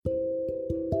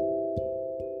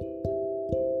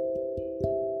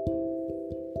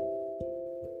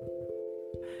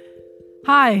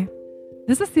Hi,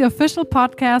 this is the official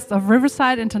podcast of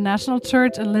Riverside International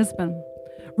Church in Lisbon.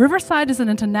 Riverside is an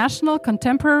international,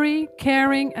 contemporary,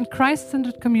 caring, and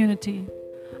Christ-centered community.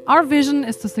 Our vision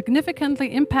is to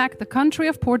significantly impact the country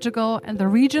of Portugal and the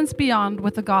regions beyond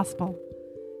with the gospel.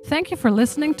 Thank you for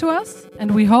listening to us,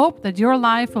 and we hope that your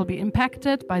life will be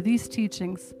impacted by these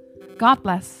teachings. God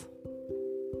bless.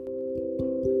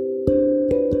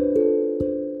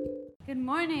 Good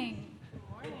morning.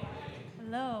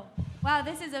 Hello. Wow,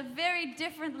 this is a very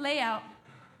different layout.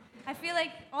 I feel like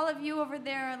all of you over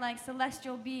there are like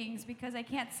celestial beings because I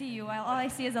can't see you. All I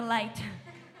see is a light.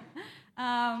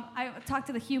 I talk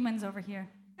to the humans over here.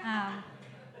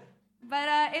 But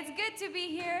it's good to be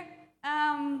here.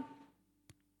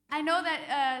 I know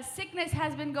that sickness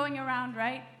has been going around,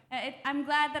 right? I'm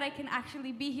glad that I can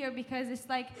actually be here because it's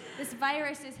like this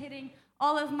virus is hitting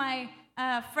all of my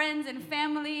friends and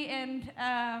family, and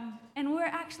we're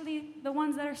actually the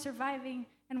ones that are surviving,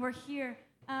 and we're here.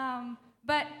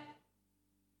 But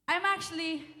I'm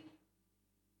actually,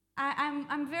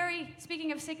 I'm very,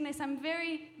 speaking of sickness, I'm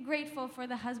very grateful for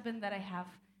the husband that I have.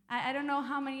 I don't know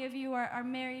how many of you are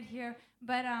married here,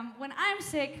 but when I'm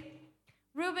sick,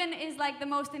 Ruben is like the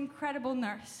most incredible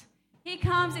nurse. He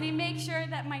comes and he makes sure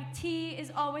that my tea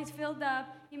is always filled up.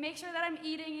 He makes sure that I'm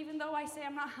eating, even though I say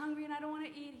I'm not hungry and I don't want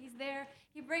to eat. He's there.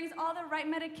 He brings all the right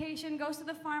medication, goes to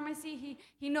the pharmacy.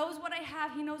 He knows what I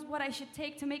have. He knows what I should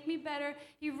take to make me better.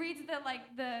 He reads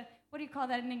the what do you call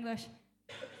that in English?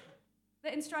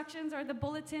 The instructions or the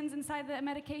bulletins inside the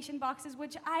medication boxes,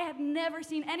 which I had never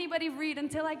seen anybody read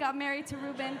until I got married to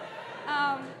Ruben.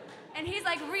 And he's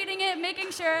like reading it,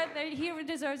 making sure that he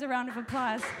deserves a round of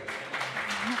applause.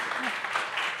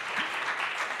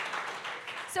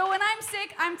 So when I'm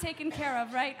sick, I'm taken care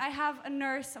of, right? I have a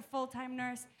nurse, a full-time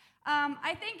nurse.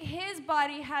 I think his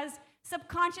body has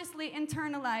subconsciously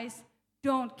internalized,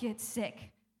 don't get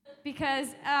sick. Because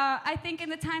I think in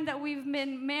the time that we've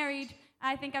been married,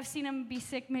 I think I've seen him be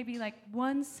sick maybe like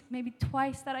once, maybe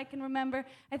twice that I can remember.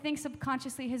 I think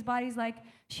subconsciously his body's like,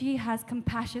 she has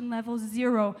compassion level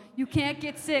 0. You can't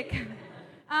get sick.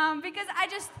 Because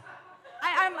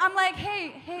I'm like,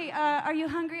 hey, are you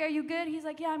hungry? Are you good? He's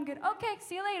like, yeah, I'm good. Okay,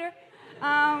 see you later.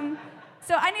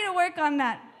 So I need to work on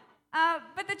that.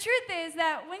 But the truth is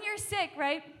that when you're sick,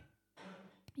 right,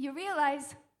 you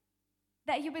realize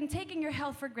that you've been taking your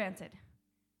health for granted.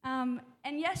 And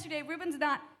yesterday, Ruben's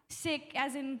not sick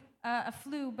as in a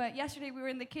flu, but yesterday we were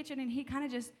in the kitchen and he kind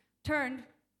of just turned,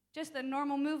 just a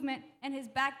normal movement, and his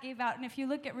back gave out. And if you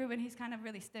look at Ruben, he's kind of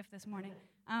really stiff this morning.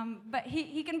 But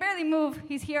he can barely move.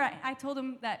 He's here. I told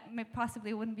him that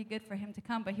possibly it wouldn't be good for him to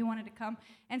come, but he wanted to come.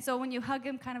 And so when you hug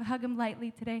him, kind of hug him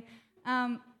lightly today.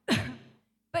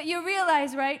 But you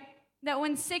realize, right, that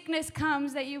when sickness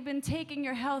comes, that you've been taking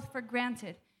your health for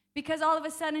granted. Because all of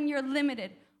a sudden you're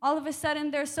limited. All of a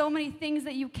sudden there's so many things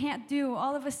that you can't do.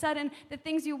 All of a sudden the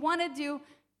things you want to do,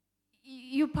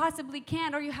 you possibly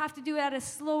can't, or you have to do it at a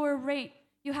slower rate.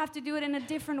 You have to do it in a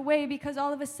different way because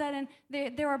all of a sudden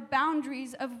there are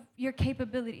boundaries of your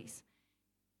capabilities.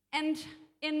 And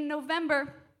in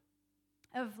November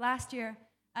of last year,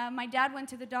 my dad went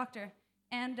to the doctor.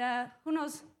 And who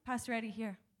knows Pastor Eddie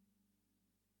here?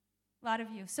 A lot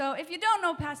of you. So if you don't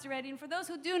know Pastor Eddie, and for those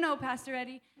who do know Pastor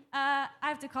Eddie, I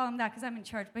have to call him that because I'm in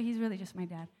church, but he's really just my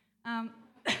dad.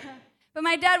 But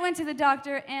my dad went to the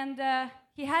doctor, and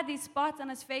he had these spots on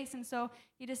his face, and so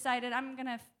he decided, I'm going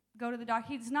to go to the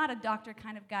doctor. He's not a doctor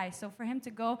kind of guy, so for him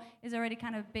to go is already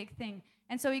kind of a big thing.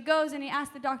 And so he goes and he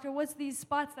asks the doctor, what's these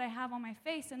spots that I have on my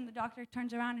face? And the doctor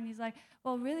turns around and he's like,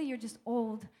 well, really, you're just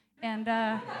old, and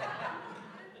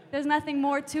there's nothing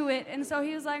more to it. And so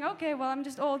he was like, okay, well, I'm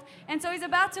just old. And so he's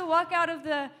about to walk out of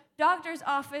the doctor's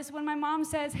office when my mom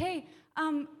says, hey,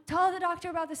 tell the doctor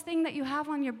about this thing that you have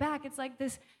on your back. It's like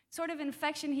this sort of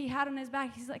infection he had on his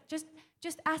back. He's like, just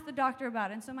ask the doctor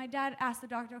about it. And so my dad asked the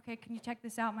doctor, okay, can you check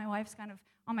this out? My wife's kind of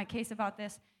on my case about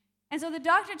this. And so the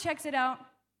doctor checks it out,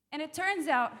 and it turns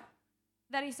out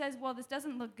that he says, well, this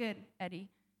doesn't look good, Eddie.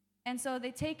 And so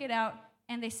they take it out,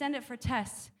 and they send it for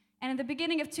tests. And in the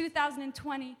beginning of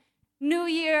 2020, new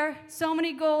year, so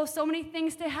many goals, so many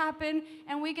things to happen,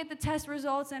 and we get the test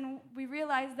results, and we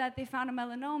realize that they found a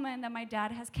melanoma and that my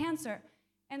dad has cancer.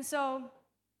 And so,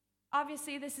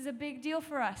 obviously, this is a big deal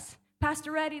for us.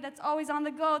 Pastor Eddie, that's always on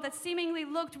the go, that seemingly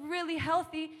looked really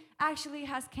healthy, actually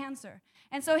has cancer.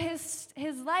 And so his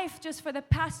life just for the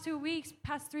past 3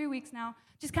 weeks now,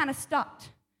 just kind of stopped.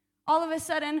 All of a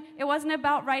sudden, it wasn't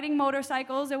about riding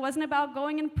motorcycles. It wasn't about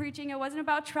going and preaching. It wasn't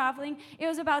about traveling. It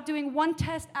was about doing one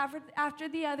test after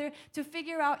the other to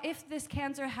figure out if this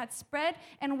cancer had spread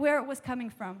and where it was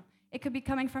coming from. It could be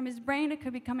coming from his brain, it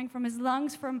could be coming from his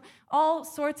lungs, from all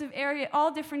sorts of areas,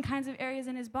 all different kinds of areas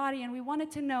in his body, and we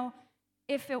wanted to know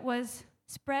if it was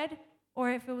spread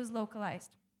or if it was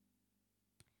localized.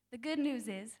 The good news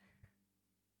is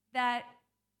that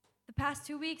the past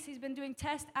 2 weeks, he's been doing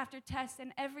test after test,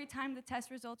 and every time the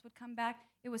test results would come back,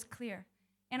 it was clear.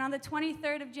 And on the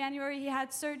 23rd of January, he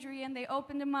had surgery, and they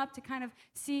opened him up to kind of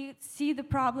see the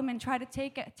problem and try to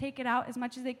take it out as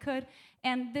much as they could.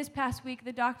 And this past week,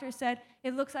 the doctor said,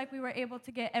 it looks like we were able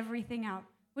to get everything out,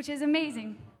 which is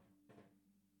amazing.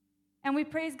 And we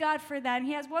praise God for that. And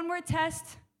he has one more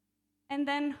test, and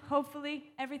then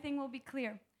hopefully everything will be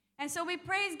clear. And so we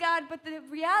praise God, but the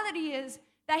reality is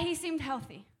that he seemed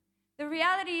healthy. The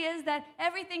reality is that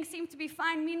everything seemed to be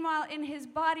fine, meanwhile, in his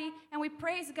body, and we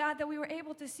praise God that we were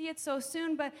able to see it so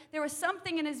soon, but there was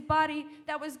something in his body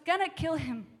that was gonna kill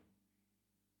him.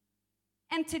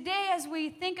 And today, as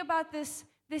we think about this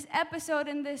episode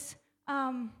and this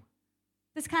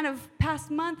kind of past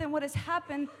month and what has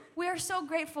happened, we are so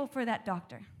grateful for that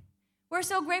doctor. We're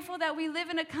so grateful that we live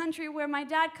in a country where my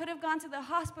dad could have gone to the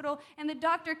hospital and the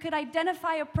doctor could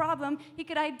identify a problem, he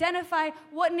could identify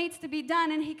what needs to be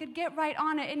done, and he could get right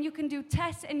on it, and you can do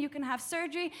tests, and you can have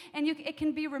surgery, and it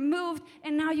can be removed,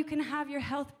 and now you can have your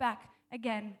health back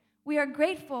again. We are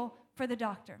grateful for the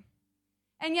doctor.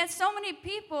 And yet so many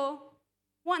people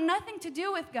want nothing to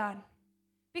do with God.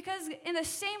 Because in the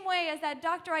same way as that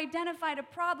doctor identified a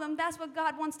problem, that's what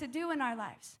God wants to do in our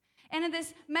lives. And in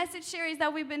this message series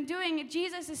that we've been doing,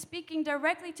 Jesus is speaking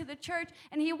directly to the church,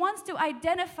 and he wants to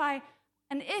identify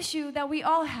an issue that we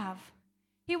all have.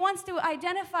 He wants to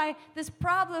identify this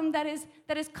problem that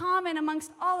is common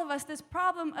amongst all of us, this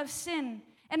problem of sin.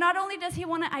 And not only does he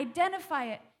want to identify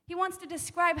it, he wants to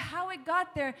describe how it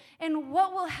got there and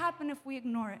what will happen if we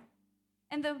ignore it.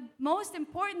 And the most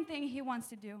important thing he wants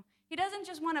to do, he doesn't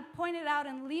just want to point it out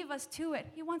and leave us to it.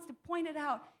 He wants to point it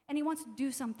out, and he wants to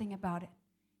do something about it.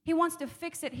 He wants to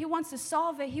fix it. He wants to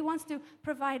solve it. He wants to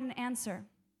provide an answer.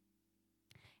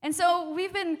 And so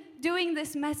we've been doing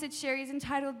this message series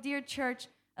entitled, Dear Church,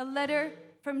 a Letter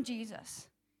from Jesus.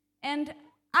 And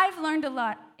I've learned a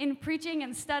lot in preaching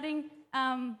and studying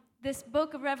this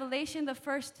book of Revelation, the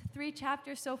first 3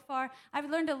 chapters so far.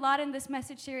 I've learned a lot in this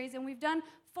message series, and we've done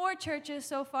 4 churches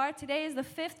so far. Today is the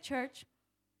 5th church.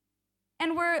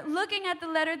 And we're looking at the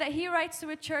letter that he writes to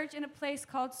a church in a place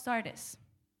called Sardis.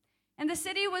 And the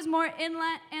city was more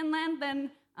inland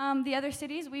than the other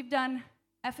cities. We've done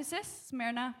Ephesus,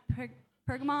 Smyrna,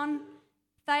 Pergamon,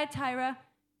 Thyatira,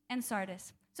 and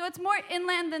Sardis. So it's more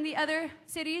inland than the other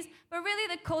cities, but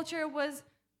really the culture was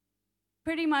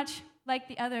pretty much like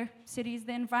the other cities.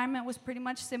 The environment was pretty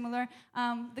much similar.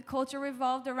 The culture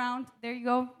revolved around, there you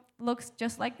go, looks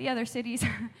just like the other cities.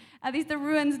 At least the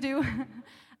ruins do.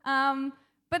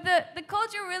 But the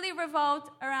culture really revolved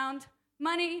around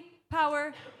money,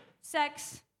 power,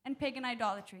 sex, and pagan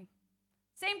idolatry.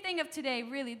 Same thing of today,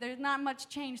 really. There's not much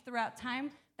change throughout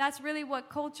time. That's really what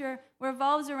culture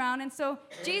revolves around. And so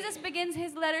Jesus begins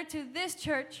his letter to this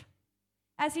church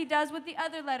as he does with the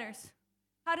other letters.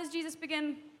 How does Jesus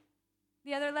begin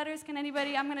the other letters? Can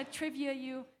anybody? I'm going to trivia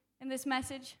you in this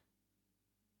message.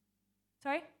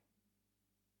 Sorry?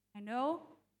 I know.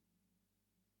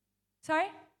 Sorry?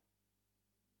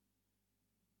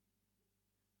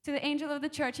 To the angel of the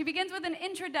church. He begins with an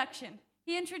introduction.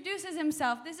 He introduces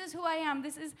himself. This is who I am.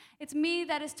 It's me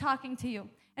that is talking to you.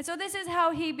 And so this is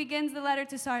how he begins the letter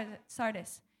to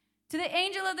Sardis. To the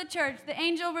angel of the church, the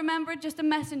angel, remember, just a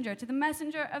messenger. To the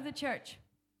messenger of the church.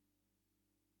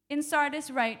 In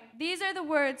Sardis, write, these are the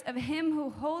words of him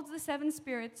who holds the 7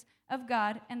 spirits of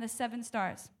God and the 7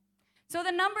 stars. So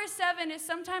the number 7 is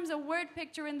sometimes a word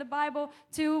picture in the Bible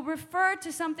to refer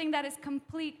to something that is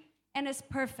complete and is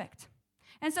perfect.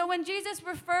 And so when Jesus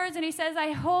refers and he says,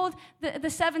 I hold the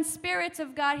 7 spirits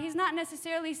of God, he's not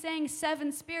necessarily saying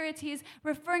 7 spirits. He's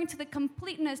referring to the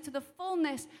completeness, to the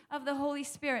fullness of the Holy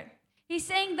Spirit. He's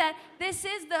saying that this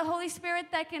is the Holy Spirit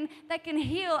that can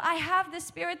heal. I have the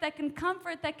Spirit that can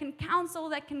comfort, that can counsel,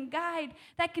 that can guide,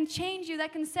 that can change you,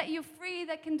 that can set you free,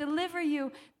 that can deliver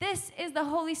you. This is the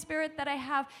Holy Spirit that I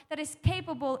have that is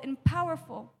capable and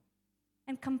powerful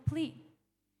and complete.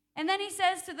 And then he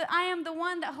says I am the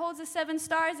one that holds the 7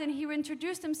 stars, and he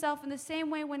introduced himself in the same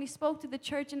way when he spoke to the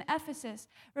church in Ephesus.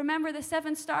 Remember the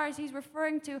 7 stars, he's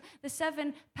referring to the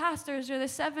 7 pastors or the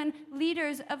 7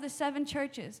 leaders of the 7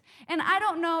 churches. And I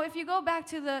don't know, if you go back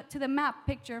to the map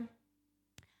picture,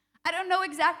 I don't know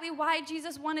exactly why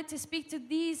Jesus wanted to speak to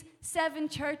these 7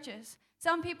 churches.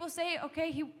 Some people say,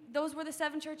 okay, those were the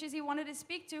 7 churches he wanted to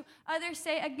speak to. Others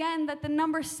say, again, that the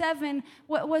number 7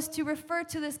 was to refer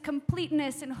to this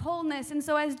completeness and wholeness. And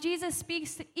so as Jesus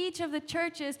speaks to each of the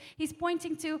churches, he's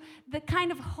pointing to the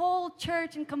kind of whole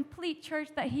church and complete church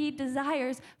that he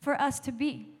desires for us to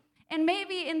be. And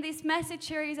maybe in these message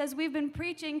series, as we've been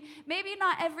preaching, maybe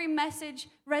not every message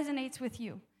resonates with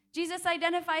you. Jesus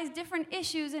identifies different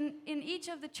issues in each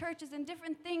of the churches and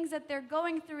different things that they're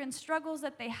going through and struggles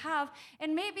that they have.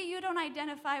 And maybe you don't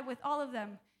identify with all of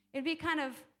them. It'd be kind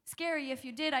of scary if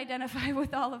you did identify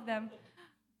with all of them.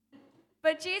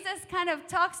 But Jesus kind of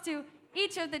talks to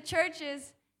each of the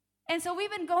churches. And so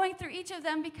we've been going through each of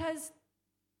them because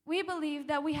we believe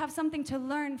that we have something to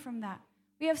learn from that.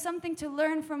 We have something to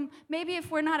learn from, maybe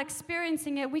if we're not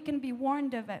experiencing it, we can be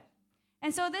warned of it.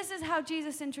 And so this is how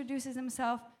Jesus introduces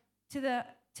himself to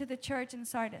the church in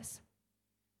Sardis.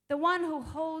 The one who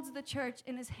holds the church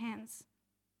in his hands.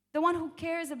 The one who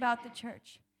cares about the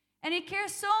church. And he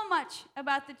cares so much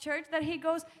about the church that he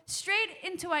goes straight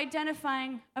into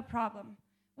identifying a problem.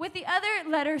 With the other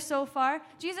letters so far,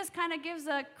 Jesus kind of gives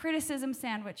a criticism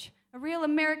sandwich, a real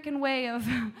American way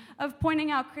of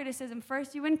pointing out criticism.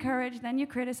 First you encourage, then you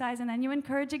criticize, and then you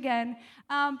encourage again.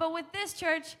 But with this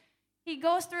church, he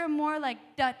goes through a more like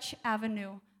Dutch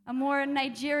avenue, a more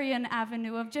Nigerian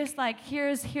avenue of just like,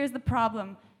 here's the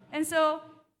problem. And so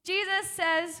Jesus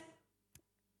says,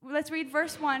 let's read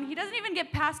verse 1. He doesn't even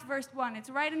get past verse 1. It's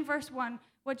right in verse 1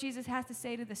 what Jesus has to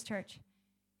say to this church.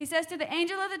 He says, to the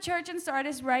angel of the church in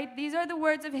Sardis write, these are the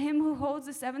words of him who holds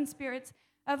the 7 spirits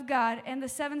of God and the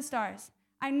 7 stars.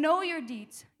 I know your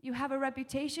deeds. You have a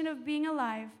reputation of being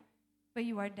alive, but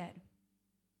you are dead.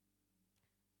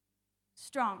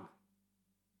 Strong.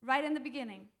 Right in the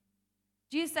beginning.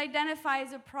 Jesus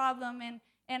identifies a problem,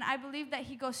 and I believe that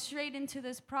he goes straight into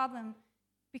this problem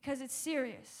because it's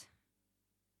serious.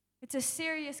 It's a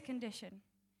serious condition.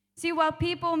 See, while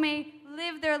people may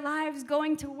live their lives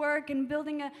going to work and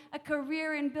building a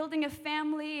career and building a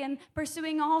family and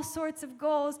pursuing all sorts of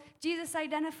goals, Jesus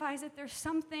identifies that there's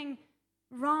something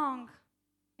wrong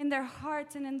in their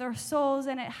hearts and in their souls,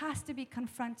 and it has to be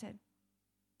confronted.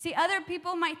 See, other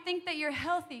people might think that you're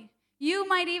healthy. You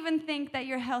might even think that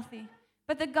you're healthy.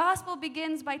 But the gospel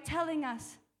begins by telling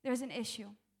us there's an issue.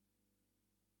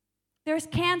 There's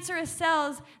cancerous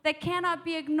cells that cannot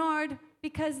be ignored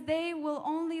because they will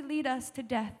only lead us to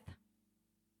death.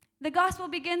 The gospel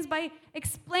begins by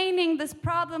explaining this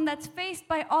problem that's faced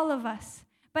by all of us,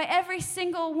 by every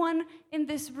single one in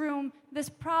this room, this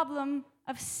problem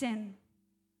of sin.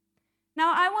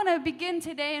 Now, I want to begin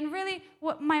today, and really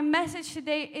what my message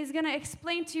today is going to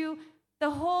explain to you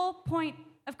the whole point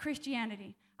of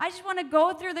Christianity. I just want to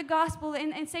go through the gospel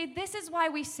and say, this is why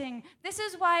we sing. This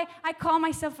is why I call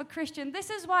myself a Christian. This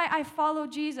is why I follow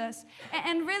Jesus.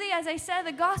 And really, as I said,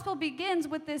 the gospel begins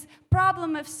with this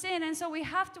problem of sin. And so we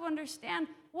have to understand,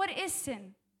 what is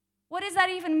sin? What does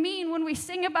that even mean when we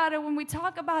sing about it, when we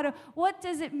talk about it? What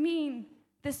does it mean,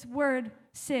 this word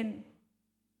sin?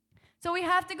 So we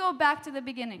have to go back to the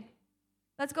beginning.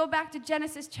 Let's go back to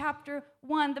Genesis chapter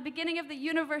 1, the beginning of the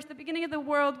universe, the beginning of the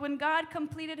world. When God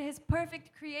completed his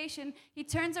perfect creation, he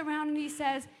turns around and he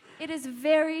says, it is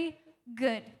very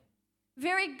good.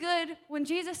 Very good, when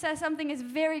Jesus says something is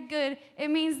very good, it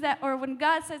means that, or when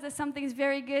God says that something is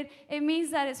very good, it means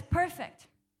that it's perfect.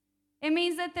 It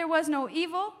means that there was no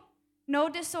evil, no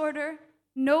disorder,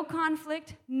 no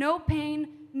conflict, no pain,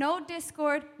 no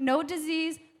discord, no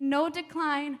disease, no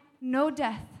decline, no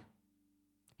death.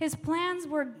 His plans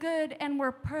were good and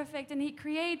were perfect, and he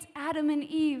creates Adam and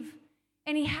Eve,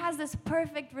 and he has this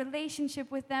perfect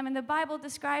relationship with them, and the Bible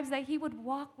describes that he would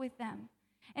walk with them,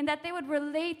 and that they would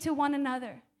relate to one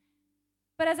another.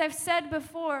 But as I've said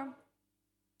before,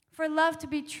 for love to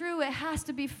be true, it has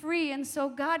to be free, and so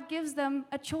God gives them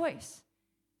a choice.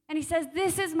 And he says,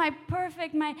 this is my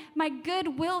perfect, my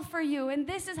good will for you, and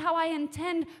this is how I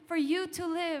intend for you to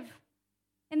live.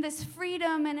 In this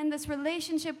freedom and in this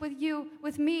relationship with you,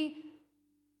 with me.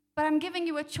 But I'm giving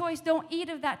you a choice. Don't eat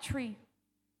of that tree.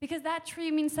 Because that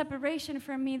tree means separation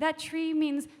from me. That tree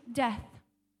means death.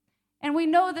 And we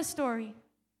know the story.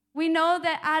 We know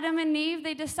that Adam and Eve,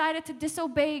 they decided to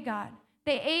disobey God.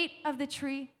 They ate of the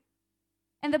tree.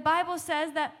 And the Bible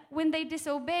says that when they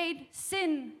disobeyed,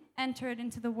 sin entered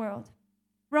into the world.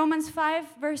 Romans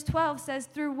 5 verse 12 says,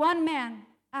 through one man,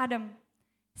 Adam,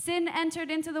 sin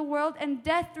entered into the world, and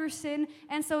death through sin,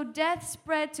 and so death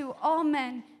spread to all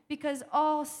men because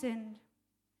all sinned.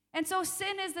 And so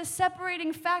sin is the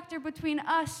separating factor between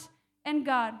us and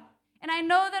God. And I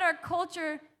know that our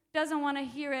culture doesn't want to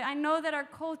hear it. I know that our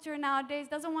culture nowadays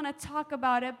doesn't want to talk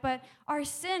about it, but our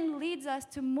sin leads us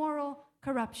to moral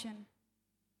corruption.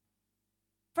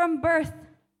 From birth,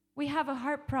 we have a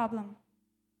heart problem.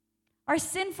 Our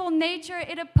sinful nature,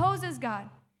 it opposes God.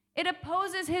 It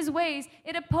opposes His ways.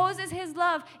 It opposes His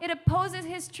love. It opposes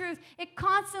His truth. It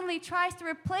constantly tries to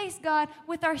replace God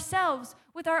with ourselves,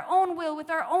 with our own will, with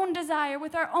our own desire,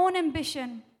 with our own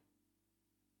ambition.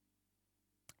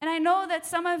 And I know that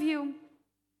some of you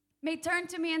may turn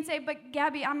to me and say, but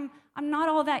Gabby, I'm not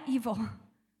all that evil.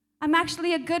 I'm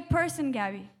actually a good person,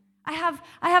 Gabby. I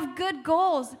have good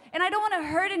goals, and I don't want to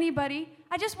hurt anybody.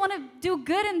 I just want to do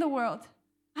good in the world.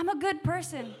 I'm a good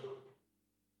person.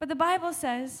 But the Bible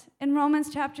says in Romans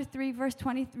chapter 3, verse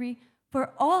 23,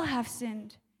 for all have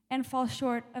sinned and fall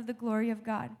short of the glory of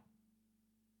God.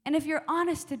 And if you're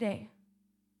honest today,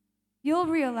 you'll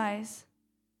realize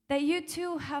that you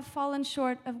too have fallen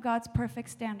short of God's perfect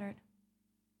standard.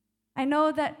 I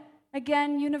know that,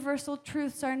 again, universal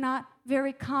truths are not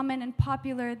very common and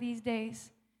popular these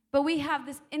days, but we have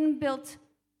this inbuilt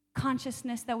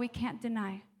consciousness that we can't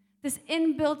deny. This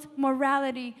inbuilt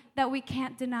morality that we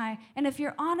can't deny. And if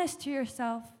you're honest to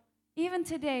yourself, even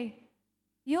today,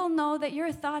 you'll know that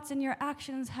your thoughts and your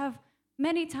actions have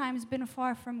many times been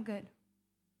far from good.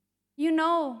 You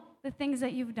know the things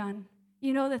that you've done.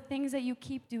 You know the things that you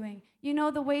keep doing. You know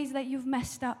the ways that you've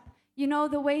messed up. You know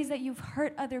the ways that you've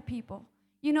hurt other people.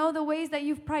 You know the ways that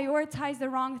you've prioritized the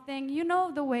wrong thing. You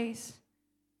know the ways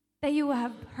that you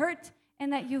have hurt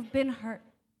and that you've been hurt.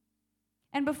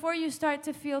 And before you start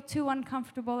to feel too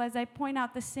uncomfortable as I point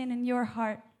out the sin in your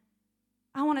heart,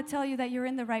 I want to tell you that you're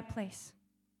in the right place.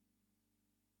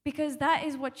 Because that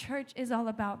is what church is all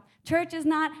about. Church is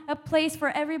not a place for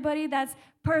everybody that's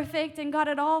perfect and got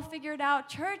it all figured out.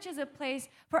 Church is a place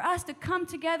for us to come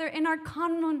together in our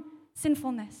common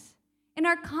sinfulness, in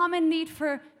our common need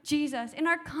for Jesus, in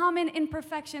our common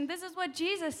imperfection. This is what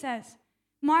Jesus says.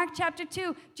 Mark chapter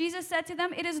 2, Jesus said to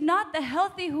them, it is not the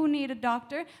healthy who need a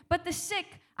doctor, but the sick.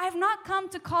 I have not come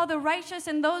to call the righteous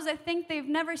and those that think they've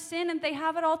never sinned and they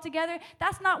have it all together.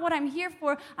 That's not what I'm here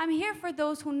for. I'm here for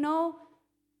those who know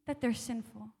that they're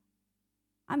sinful.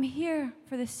 I'm here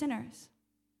for the sinners.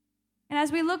 And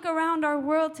as we look around our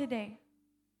world today,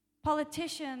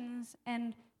 politicians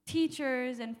and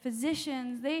teachers and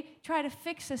physicians, they try to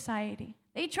fix society.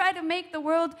 They try to make the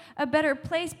world a better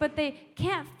place, but they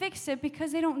can't fix it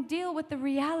because they don't deal with the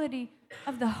reality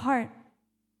of the heart.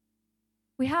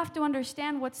 We have to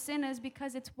understand what sin is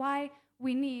because it's why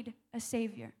we need a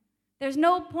Savior. There's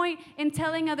no point in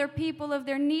telling other people of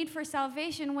their need for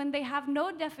salvation when they have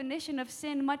no definition of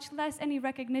sin, much less any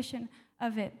recognition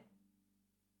of it.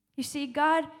 You see,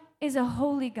 God is a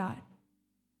holy God.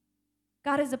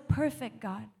 God is a perfect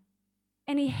God,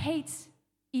 and He hates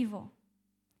evil.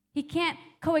 He can't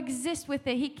coexist with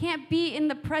it. He can't be in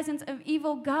the presence of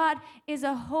evil. God is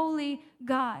a holy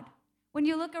God. When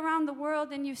you look around the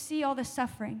world and you see all the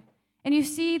suffering, and you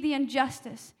see the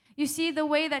injustice, you see the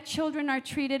way that children are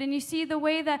treated, and you see the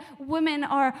way that women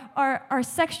are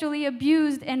sexually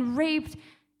abused and raped,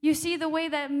 you see the way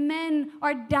that men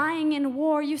are dying in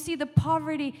war, you see the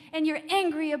poverty, and you're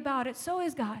angry about it. So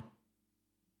is God.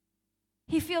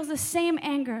 He feels the same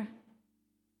anger.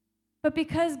 But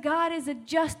because God is a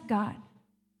just God,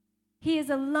 He is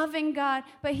a loving God,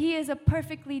 but He is a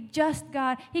perfectly just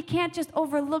God. He can't just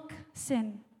overlook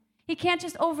sin. He can't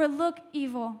just overlook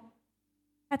evil.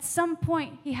 At some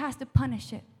point, He has to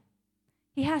punish it.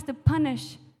 He has to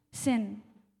punish sin.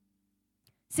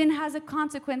 Sin has a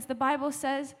consequence. The Bible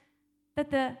says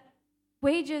that the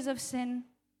wages of sin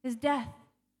is death.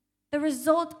 The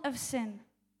result of sin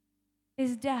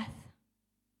is death.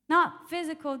 Not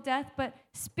physical death, but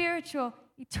spiritual,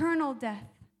 eternal death.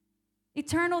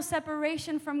 Eternal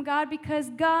separation from God because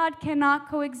God cannot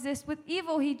coexist with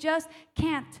evil. He just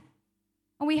can't.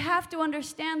 And we have to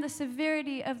understand the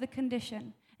severity of the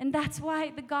condition. And that's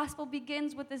why the gospel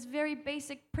begins with this very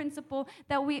basic principle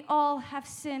that we all have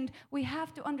sinned. We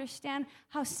have to understand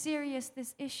how serious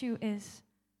this issue is.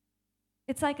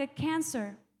 It's like a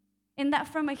cancer, in that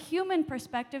from a human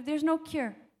perspective, there's no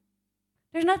cure.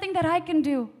 There's nothing that I can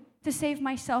do to save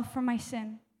myself from my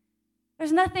sin.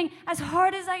 There's nothing, as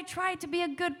hard as I try to be a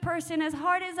good person, as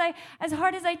hard as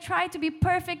I try to be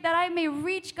perfect, that I may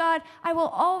reach God, I will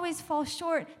always fall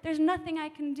short. There's nothing I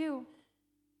can do.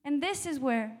 And this is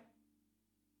where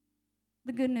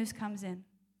the good news comes in.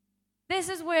 This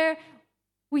is where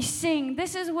we sing.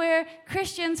 This is where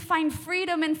Christians find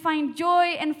freedom and find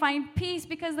joy and find peace,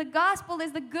 because the gospel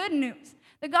is the good news.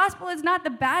 The gospel is not the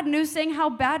bad news saying how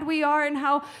bad we are and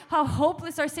how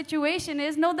hopeless our situation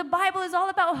is. No, the Bible is all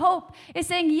about hope. It's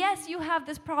saying, yes, you have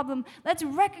this problem. Let's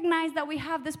recognize that we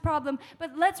have this problem,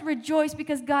 but let's rejoice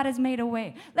because God has made a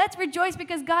way. Let's rejoice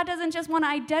because God doesn't just want to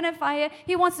identify it.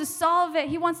 He wants to solve it.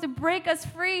 He wants to break us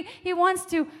free. He wants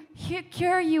to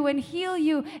cure you and heal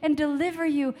you and deliver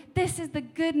you. This is the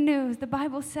good news. The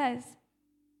Bible says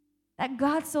that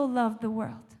God so loved the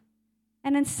world.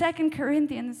 And in 2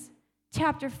 Corinthians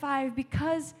chapter 5,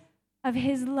 because of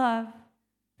his love,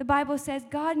 the Bible says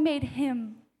God made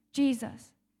him,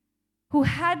 Jesus, who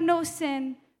had no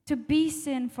sin, to be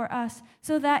sin for us,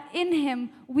 so that in him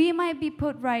we might be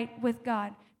put right with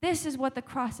God. This is what the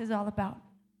cross is all about.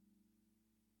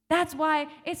 That's why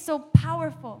it's so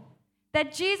powerful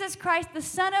that Jesus Christ, the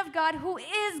Son of God, who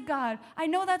is God, I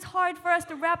know that's hard for us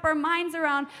to wrap our minds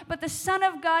around, but the Son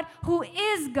of God, who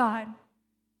is God,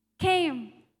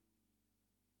 came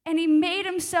and he made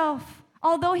himself,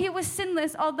 although he was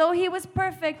sinless, although he was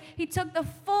perfect, he took the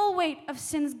full weight of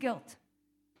sin's guilt,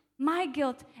 my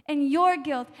guilt and your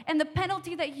guilt, and the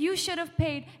penalty that you should have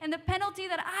paid and the penalty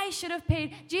that I should have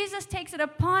paid. Jesus takes it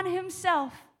upon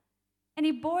himself and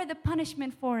he bore the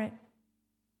punishment for it.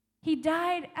 He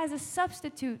died as a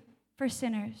substitute for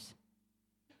sinners.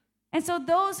 And so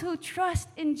those who trust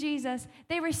in Jesus,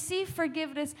 they receive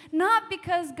forgiveness, not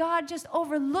because God just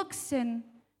overlooks sin,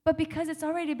 but because it's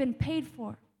already been paid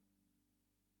for.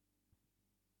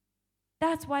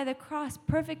 That's why the cross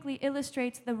perfectly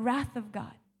illustrates the wrath of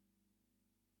God.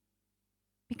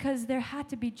 Because there had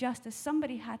to be justice.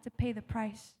 Somebody had to pay the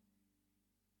price.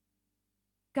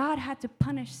 God had to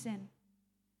punish sin.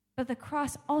 But the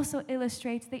cross also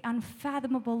illustrates the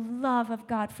unfathomable love of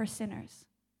God for sinners.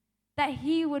 That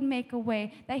he would make a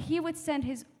way, that he would send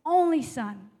his only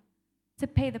son to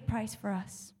pay the price for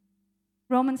us.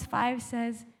 Romans 5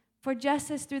 says, "For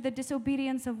just as through the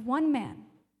disobedience of one man,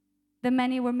 the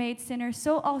many were made sinners,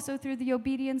 so also through the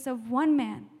obedience of one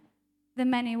man, the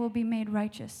many will be made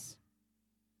righteous."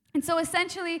 And so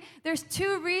essentially, there's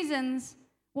two reasons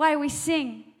why we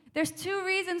sing. There's two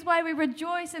reasons why we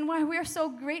rejoice and why we're so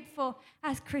grateful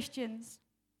as Christians.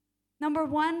 Number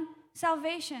one,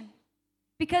 salvation.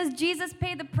 Because Jesus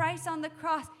paid the price on the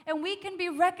cross and we can be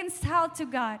reconciled to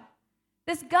God.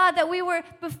 This God that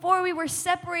before we were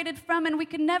separated from and we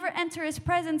could never enter his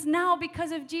presence, now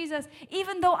because of Jesus,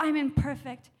 even though I'm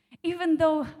imperfect, even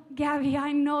though, Gabby,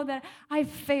 I know that I've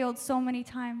failed so many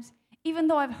times, even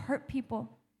though I've hurt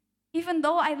people, even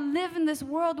though I live in this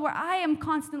world where I am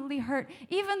constantly hurt,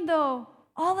 even though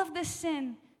all of this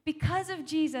sin, because of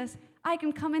Jesus, I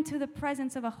can come into the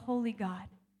presence of a holy God.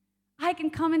 I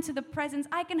can come into the presence,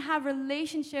 I can have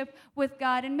relationship with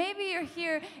God. And maybe you're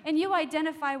here and you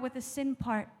identify with the sin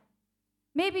part.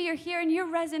 Maybe you're here and you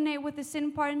resonate with the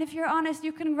sin part. And if you're honest,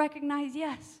 you can recognize,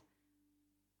 yes,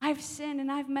 I've sinned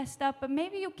and I've messed up. But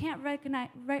maybe you can't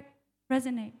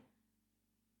resonate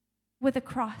with the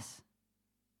cross.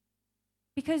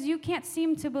 Because you can't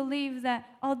seem to believe that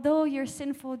although you're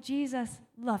sinful, Jesus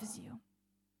loves you.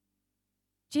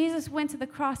 Jesus went to the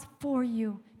cross for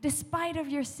you. Despite of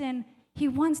your sin, he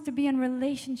wants to be in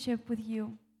relationship with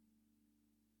you.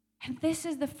 And this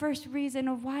is the first reason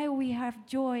of why we have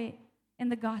joy in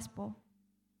the gospel.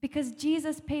 Because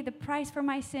Jesus paid the price for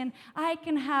my sin. I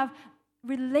can have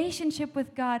relationship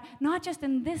with God, not just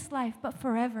in this life, but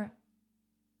forever.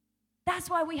 That's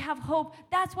why we have hope.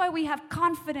 That's why we have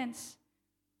confidence.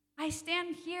 I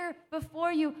stand here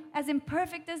before you as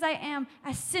imperfect as I am,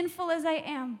 as sinful as I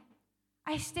am.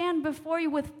 I stand before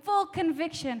you with full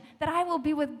conviction that I will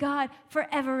be with God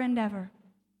forever and ever.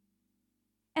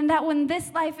 And that when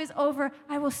this life is over,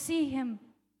 I will see him.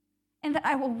 And that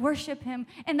I will worship him.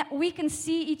 And that we can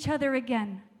see each other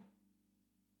again.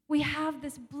 We have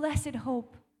this blessed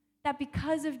hope that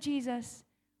because of Jesus,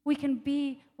 we can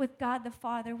be with God the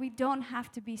Father. We don't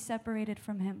have to be separated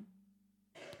from him.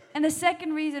 And the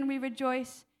second reason we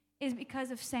rejoice is because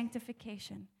of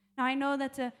sanctification. Now, I know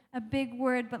that's a big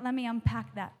word, but let me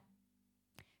unpack that.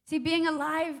 See, being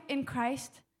alive in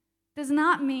Christ does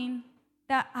not mean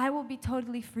that I will be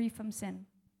totally free from sin.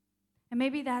 And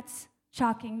maybe that's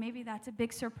shocking. Maybe that's a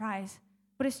big surprise.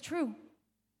 But it's true.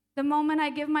 The moment I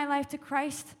give my life to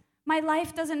Christ, my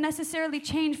life doesn't necessarily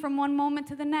change from one moment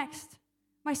to the next.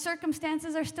 My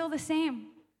circumstances are still the same.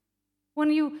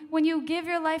 When you give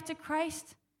your life to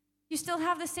Christ, you still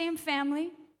have the same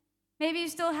family. Maybe you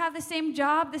still have the same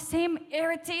job, the same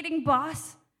irritating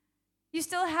boss. You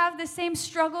still have the same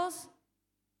struggles.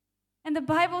 And the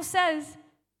Bible says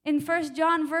in 1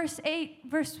 John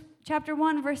chapter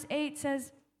 1, verse 8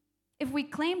 says, if we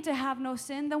claim to have no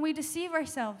sin, then we deceive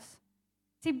ourselves.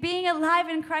 See, being alive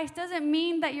in Christ doesn't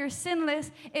mean that you're sinless.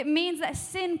 It means that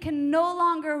sin can no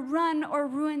longer run or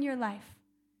ruin your life.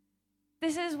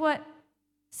 This is what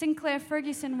Sinclair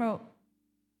Ferguson wrote.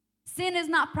 Sin is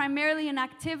not primarily an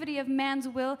activity of man's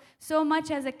will so much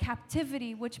as a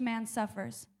captivity which man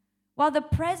suffers. While the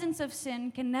presence of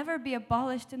sin can never be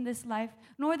abolished in this life,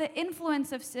 nor the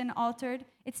influence of sin altered,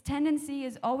 its tendency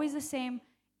is always the same.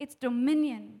 Its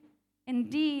dominion,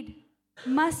 indeed,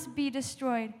 must be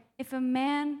destroyed if a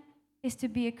man is to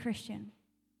be a Christian.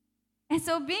 And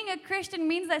so being a Christian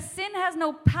means that sin has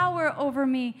no power over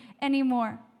me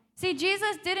anymore. See,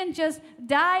 Jesus didn't just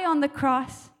die on the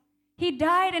cross. He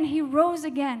died and he rose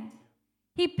again.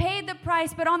 He paid the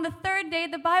price, but on the third day,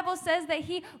 the Bible says that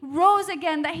he rose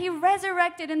again, that he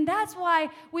resurrected, and that's why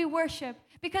we worship.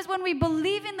 Because when we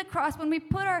believe in the cross, when we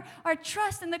put our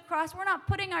trust in the cross, we're not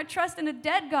putting our trust in a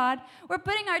dead God. We're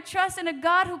putting our trust in a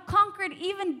God who conquered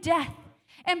even death.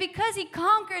 And because he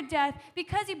conquered death,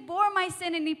 because he bore my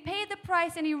sin and he paid the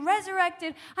price and he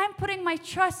resurrected, I'm putting my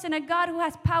trust in a God who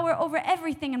has power over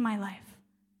everything in my life.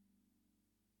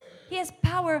 He has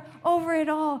power over it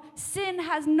all. Sin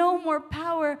has no more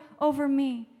power over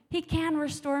me. He can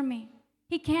restore me.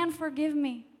 He can forgive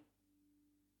me.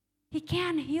 He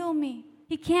can heal me.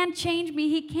 He can change me.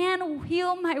 He can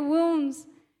heal my wounds.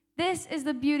 This is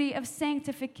the beauty of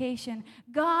sanctification.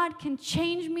 God can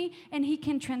change me and he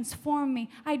can transform me.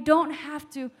 I don't have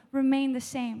to remain the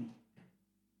same.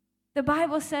 The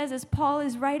Bible says, as Paul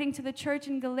is writing to the church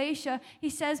in Galatia, he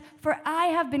says, "For I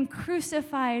have been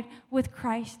crucified with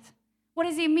Christ." What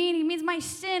does he mean? He means my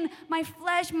sin, my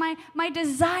flesh, my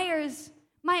desires,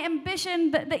 my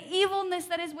ambition, the evilness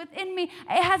that is within me,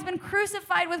 it has been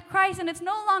crucified with Christ, and it's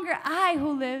no longer I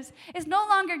who lives. It's no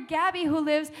longer Gabby who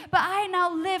lives, but I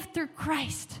now live through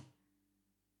Christ.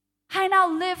 I now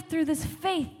live through this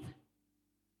faith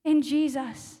in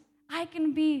Jesus. I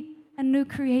can be a new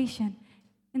creation.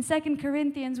 In 2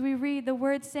 Corinthians, we read the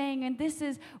word saying, and this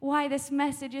is why this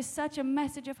message is such a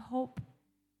message of hope.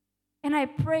 And I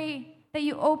pray that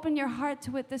you open your heart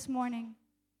to it this morning.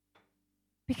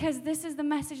 Because this is the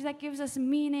message that gives us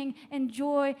meaning and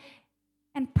joy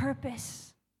and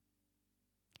purpose.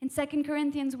 In 2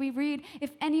 Corinthians, we read,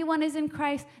 if anyone is in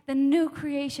Christ, the new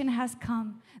creation has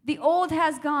come. The old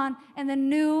has gone, and the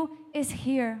new is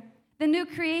here. The new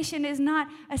creation is not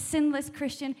a sinless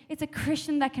Christian. It's a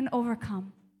Christian that can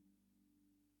overcome.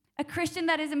 A Christian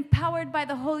that is empowered by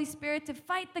the Holy Spirit to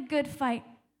fight the good fight.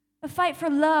 A fight for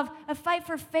love, a fight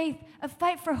for faith, a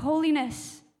fight for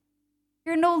holiness.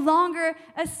 You're no longer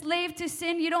a slave to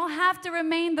sin. You don't have to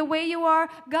remain the way you are.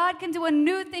 God can do a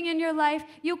new thing in your life.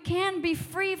 You can be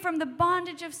free from the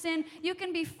bondage of sin. You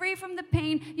can be free from the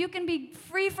pain. You can be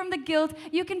free from the guilt.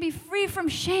 You can be free from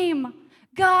shame.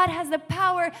 God has the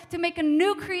power to make a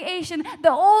new creation.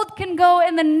 The old can go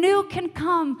and the new can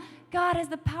come. God has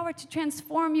the power to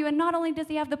transform you. And not only does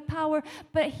he have the power,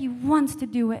 but he wants to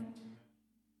do it.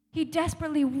 He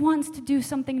desperately wants to do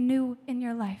something new in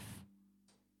your life.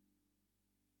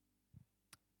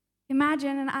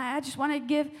 Imagine, and I just want to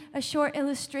give a short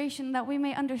illustration that we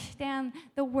may understand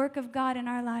the work of God in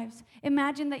our lives.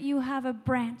 Imagine that you have a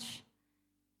branch.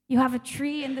 You have a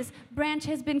tree, and this branch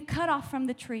has been cut off from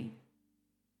the tree,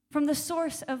 from the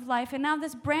source of life. And now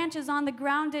this branch is on the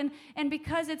ground, and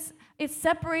because it's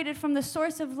separated from the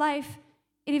source of life,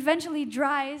 it eventually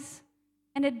dries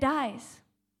and it dies.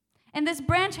 And this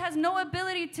branch has no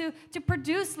ability to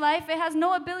produce life. It has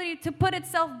no ability to put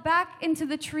itself back into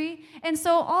the tree. And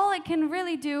so all it can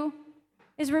really do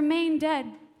is remain dead.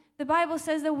 The Bible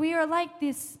says that we are like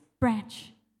this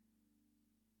branch.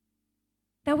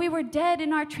 That we were dead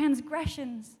in our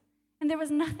transgressions. And there was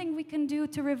nothing we can do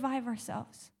to revive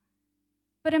ourselves.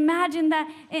 But imagine that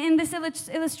in this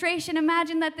illustration,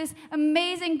 imagine that this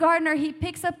amazing gardener, he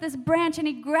picks up this branch and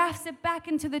he grafts it back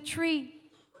into the tree.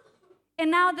 And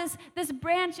now this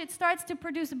branch, it starts to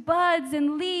produce buds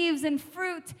and leaves and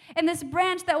fruit. And this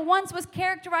branch that once was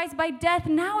characterized by death,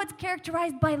 now it's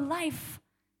characterized by life.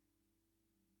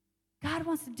 God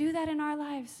wants to do that in our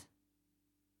lives.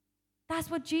 That's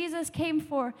what Jesus came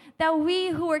for. That we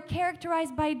who were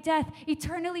characterized by death,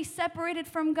 eternally separated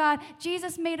from God,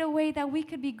 Jesus made a way that we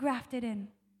could be grafted in.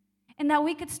 And that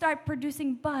we could start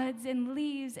producing buds and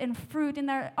leaves and fruit, and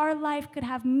that our life could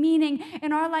have meaning,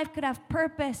 and our life could have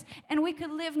purpose, and we could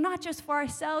live not just for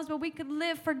ourselves, but we could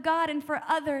live for God and for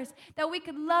others, that we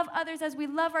could love others as we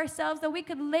love ourselves, that we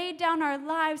could lay down our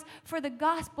lives for the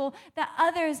gospel, that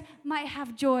others might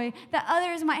have joy, that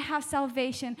others might have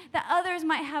salvation, that others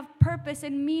might have purpose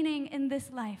and meaning in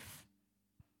this life.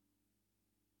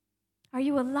 Are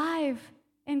you alive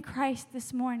in Christ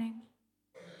this morning?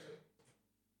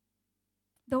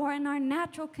 Though in our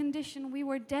natural condition we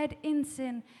were dead in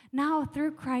sin, now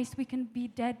through Christ we can be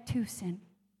dead to sin.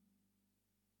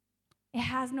 It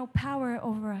has no power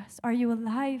over us. Are you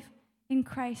alive in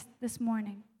Christ this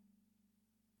morning?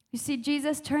 You see,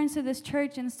 Jesus turns to this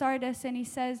church in Sardis and he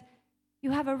says,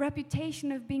 you have a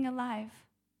reputation of being alive,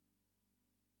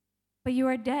 but you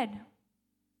are dead.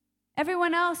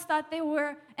 Everyone else thought they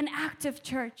were an active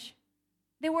church.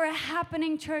 They were a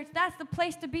happening church. That's the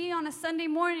place to be on a Sunday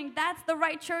morning. That's the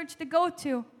right church to go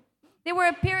to. They were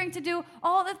appearing to do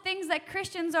all the things that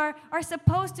Christians are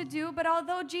supposed to do, but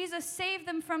although Jesus saved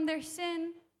them from their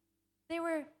sin, they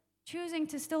were choosing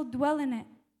to still dwell in it.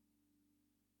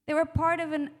 They were part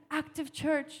of an active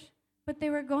church, but they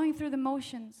were going through the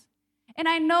motions. And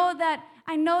I know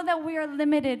that we are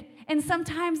limited. And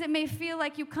sometimes it may feel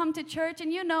like you come to church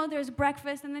and you know there's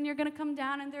breakfast and then you're going to come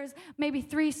down and there's maybe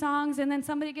 3 songs and then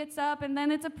somebody gets up and then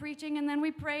it's a preaching and then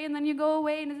we pray and then you go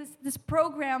away and it's this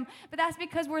program. But that's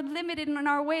because we're limited in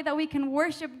our way that we can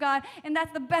worship God. And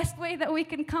that's the best way that we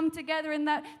can come together, and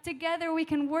that together we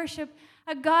can worship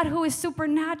a God who is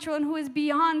supernatural and who is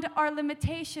beyond our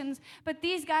limitations. But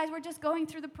these guys were just going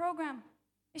through the program.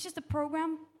 It's just a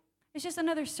program. It's just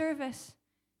another service.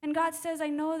 And God says, I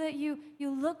know that you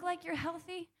look like you're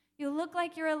healthy, you look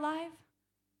like you're alive,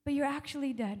 but you're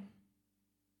actually dead.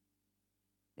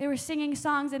 They were singing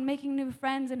songs and making new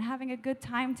friends and having a good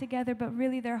time together, but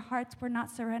really their hearts were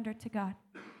not surrendered to God.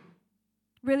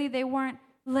 Really, they weren't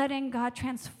letting God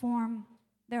transform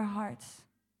their hearts.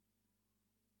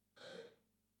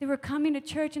 They were coming to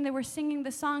church and they were singing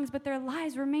the songs, but their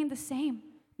lives remained the same.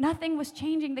 Nothing was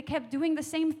changing. They kept doing the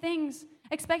same things,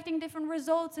 expecting different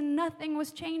results, and nothing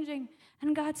was changing.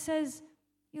 And God says,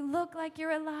 you look like you're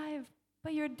alive,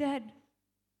 but you're dead.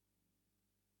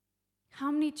 How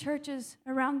many churches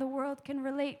around the world can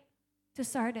relate to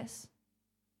Sardis?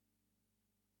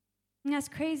 And as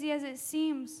crazy as it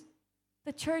seems,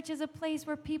 the church is a place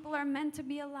where people are meant to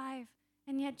be alive.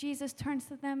 And yet Jesus turns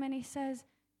to them and he says,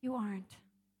 you aren't.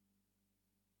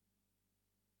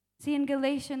 See, in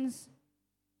Galatians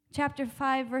chapter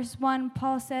 5, verse 1,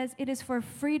 Paul says, it is for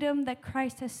freedom that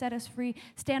Christ has set us free.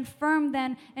 Stand firm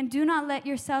then, and do not let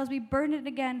yourselves be burdened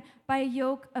again by a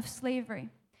yoke of slavery.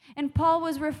 And Paul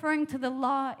was referring to the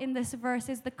law in this verse,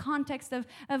 is the context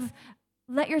of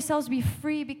let yourselves be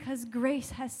free because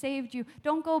grace has saved you.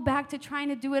 Don't go back to trying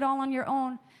to do it all on your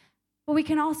own. But we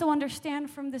can also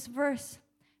understand from this verse,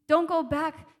 don't go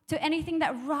back to anything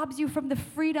that robs you from the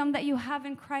freedom that you have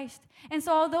in Christ. And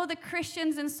so although the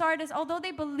Christians in Sardis, although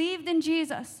they believed in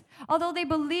Jesus, although they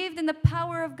believed in the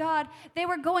power of God, they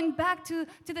were going back to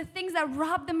the things that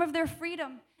robbed them of their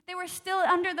freedom. They were still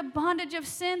under the bondage of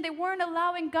sin. They weren't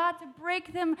allowing God to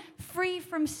break them free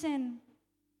from sin.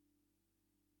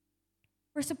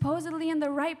 We're supposedly in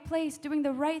the right place, doing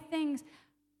the right things,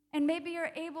 and maybe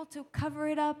you're able to cover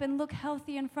it up and look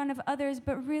healthy in front of others,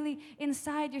 but really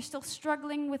inside you're still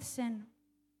struggling with sin.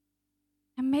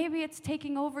 And maybe it's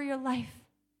taking over your life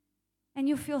and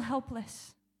you feel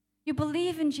helpless. You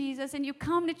believe in Jesus and you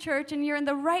come to church and you're in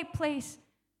the right place,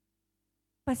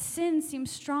 but sin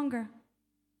seems stronger.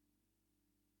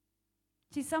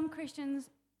 See, some Christians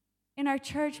in our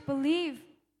church believe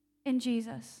in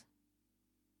Jesus.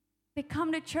 They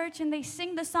come to church and they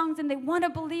sing the songs and they want to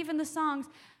believe in the songs,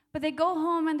 but they go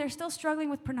home and they're still struggling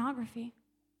with pornography.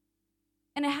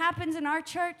 And it happens in our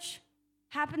church,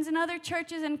 happens in other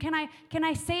churches, and can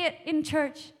I say it in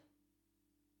church?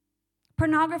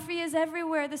 Pornography is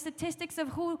everywhere. The statistics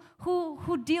of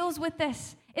who deals with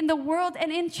this in the world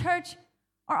and in church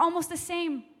are almost the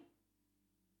same.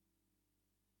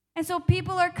 And so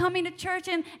people are coming to church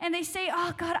and they say,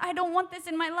 oh God, I don't want this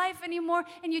in my life anymore.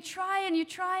 And you try and you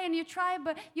try and you try,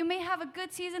 but you may have a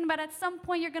good season, but at some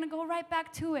point you're going to go right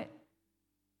back to it.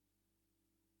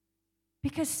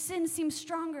 Because sin seems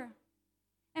stronger.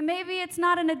 And maybe it's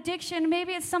not an addiction,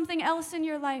 maybe it's something else in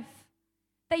your life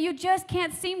that you just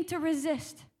can't seem to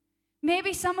resist.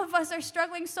 Maybe some of us are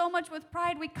struggling so much with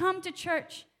pride. We come to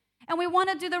church and we want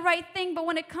to do the right thing, but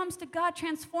when it comes to God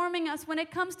transforming us, when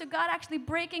it comes to God actually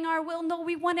breaking our will, no,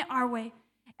 we want it our way.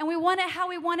 And we want it how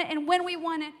we want it and when we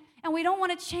want it. And we don't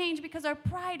want to change because our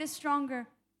pride is stronger.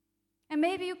 And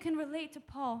maybe you can relate to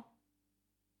Paul.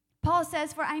 Paul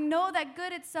says, for I know that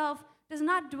good itself does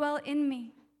not dwell in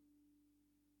me.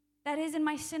 That is in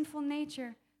my sinful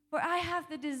nature. For I have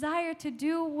the desire to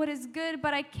do what is good,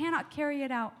 but I cannot carry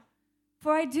it out.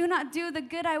 For I do not do the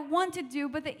good I want to do,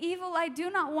 but the evil I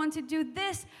do not want to do,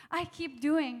 this I keep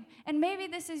doing. And maybe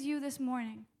this is you this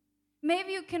morning.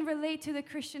 Maybe you can relate to the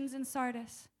Christians in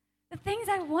Sardis. The things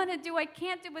I want to do, I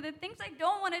can't do, but the things I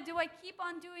don't want to do, I keep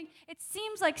on doing. It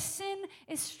seems like sin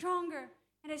is stronger.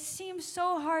 And it seems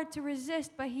so hard to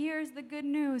resist, but here's the good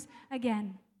news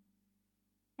again.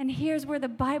 And here's where the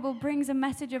Bible brings a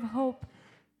message of hope.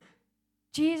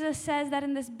 Jesus says that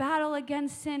in this battle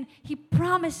against sin, he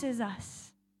promises us.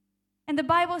 And the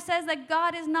Bible says that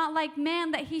God is not like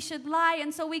man that he should lie,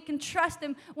 and so we can trust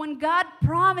him. When God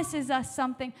promises us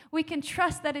something, we can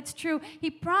trust that it's true. He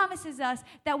promises us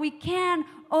that we can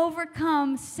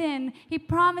overcome sin. He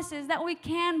promises that we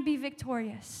can be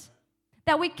victorious,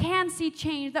 that we can see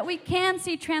change, that we can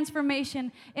see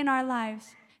transformation in our lives.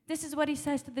 This is what he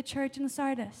says to the church in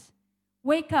Sardis.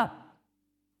 Wake up.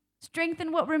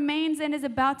 Strengthen what remains and is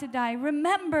about to die.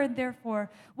 Remember,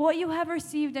 therefore, what you have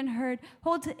received and heard.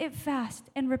 Hold to it fast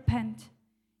and repent.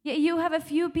 Yet you have a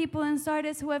few people in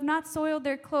Sardis who have not soiled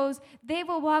their clothes. They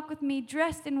will walk with me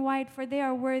dressed in white, for they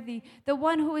are worthy. The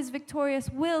one who is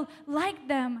victorious will, like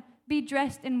them, be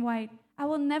dressed in white. I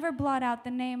will never blot out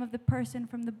the name of the person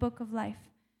from the book of life,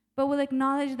 but will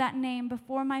acknowledge that name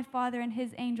before my Father and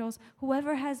his angels.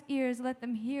 Whoever has ears, let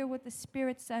them hear what the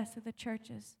Spirit says to the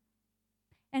churches.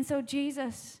 And so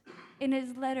Jesus, in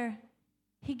his letter,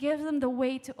 he gives them the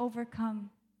way to overcome.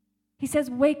 He says,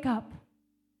 wake up.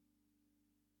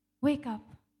 Wake up.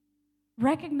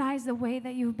 Recognize the way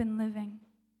that you've been living.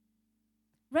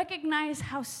 Recognize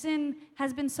how sin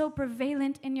has been so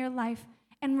prevalent in your life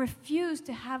and refuse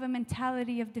to have a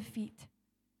mentality of defeat.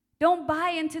 Don't buy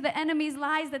into the enemy's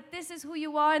lies that this is who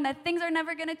you are and that things are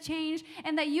never going to change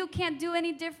and that you can't do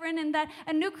any different and that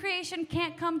a new creation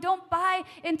can't come. Don't buy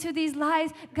into these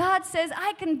lies. God says,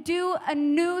 I can do a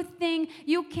new thing.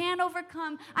 You can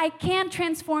overcome. I can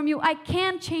transform you. I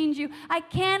can change you. I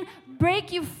can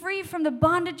break you free from the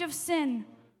bondage of sin.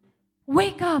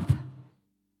 Wake up.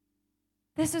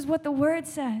 This is what the word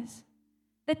says.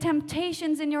 The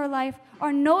temptations in your life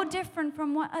are no different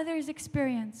from what others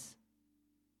experience.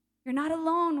 You're not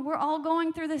alone. We're all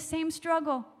going through the same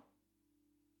struggle.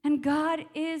 And God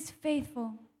is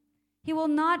faithful. He will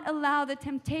not allow the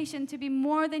temptation to be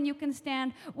more than you can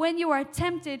stand. When you are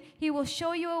tempted, he will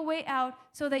show you a way out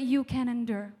so that you can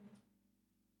endure.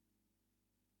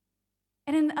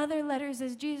 And in other letters,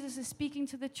 as Jesus is speaking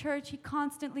to the church, he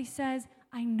constantly says,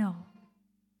 I know.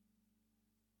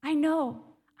 I know.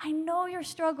 I know your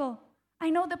struggle.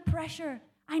 I know the pressure.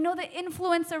 I know the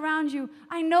influence around you.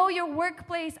 I know your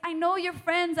workplace. I know your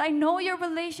friends. I know your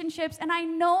relationships. And I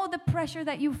know the pressure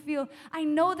that you feel. I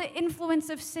know the influence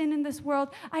of sin in this world.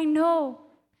 I know.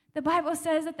 The Bible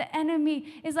says that the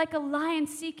enemy is like a lion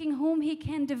seeking whom he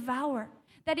can devour.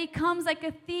 That he comes like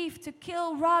a thief to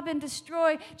kill, rob, and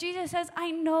destroy. Jesus says,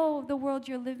 I know the world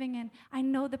you're living in. I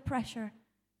know the pressure.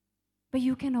 But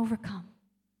you can overcome.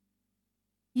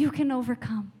 You can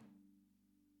overcome.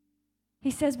 He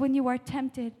says, when you are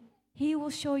tempted, he will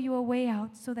show you a way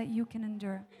out so that you can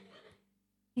endure.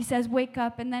 He says, wake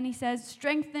up. And then he says,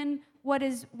 strengthen what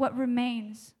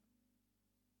remains.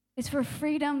 It's for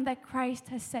freedom that Christ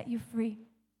has set you free.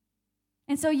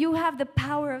 And so you have the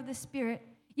power of the Spirit.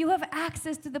 You have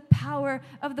access to the power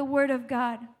of the Word of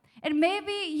God. And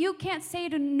maybe you can't say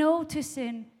no to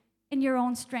sin in your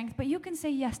own strength, but you can say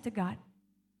yes to God.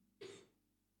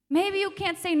 Maybe you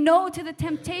can't say no to the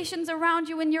temptations around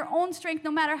you in your own strength,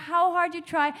 no matter how hard you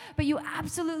try, but you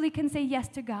absolutely can say yes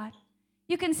to God.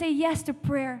 You can say yes to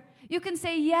prayer. You can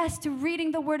say yes to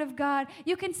reading the Word of God.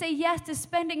 You can say yes to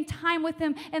spending time with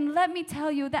Him. And let me tell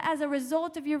you that as a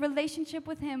result of your relationship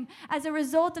with Him, as a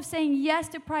result of saying yes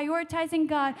to prioritizing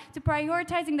God, to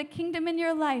prioritizing the kingdom in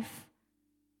your life,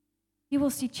 you will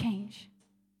see change.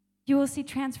 You will see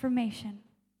transformation.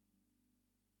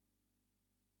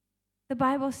 The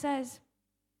Bible says,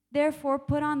 therefore,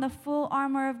 put on the full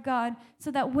armor of God so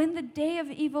that when the day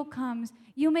of evil comes,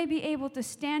 you may be able to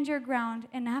stand your ground,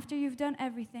 and after you've done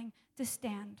everything, to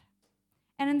stand.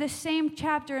 And in the same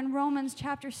chapter, in Romans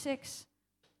chapter 6,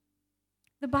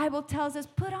 the Bible tells us,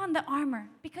 put on the armor,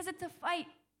 because it's a fight.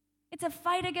 It's a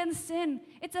fight against sin.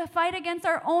 It's a fight against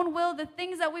our own will, the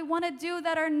things that we want to do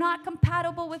that are not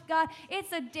compatible with God.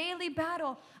 It's a daily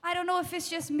battle. I don't know if it's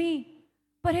just me,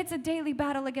 but it's a daily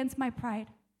battle against my pride.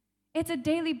 It's a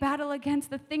daily battle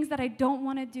against the things that I don't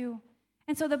want to do.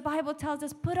 And so the Bible tells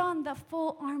us, put on the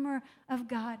full armor of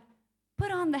God.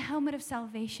 Put on the helmet of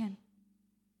salvation.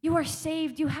 You are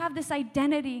saved. You have this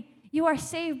identity. You are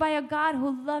saved by a God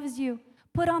who loves you.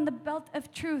 Put on the belt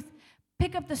of truth.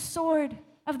 Pick up the sword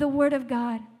of the Word of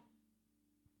God.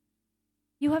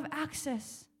 You have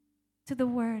access to the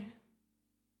Word.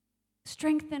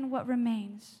 Strengthen what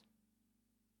remains.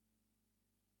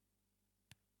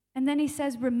 And then he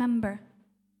says, remember.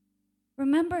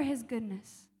 Remember His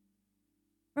goodness.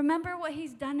 Remember what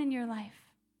He's done in your life.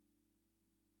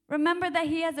 Remember that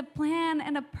He has a plan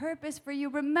and a purpose for you.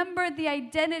 Remember the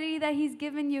identity that He's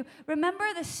given you. Remember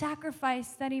the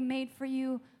sacrifice that He made for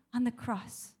you on the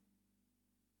cross.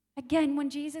 Again, when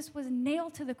Jesus was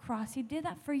nailed to the cross, He did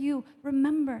that for you.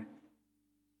 Remember.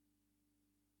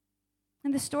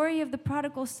 In the story of the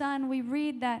prodigal son, we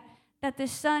read that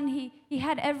this son, he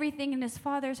had everything in his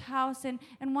father's house, and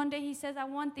one day he says, I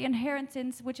want the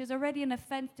inheritance, which is already an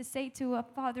offense to say to a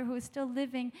father who is still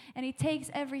living, and he takes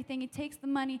everything, he takes the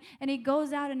money, and he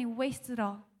goes out and he wastes it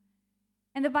all.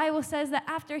 And the Bible says that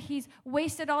after he's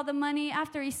wasted all the money,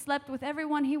 after he slept with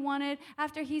everyone he wanted,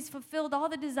 after he's fulfilled all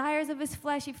the desires of his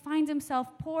flesh, he finds himself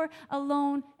poor,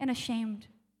 alone, and ashamed.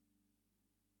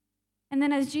 And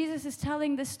then as Jesus is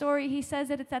telling this story, he says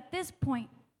that it's at this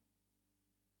point,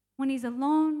 when he's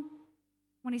alone,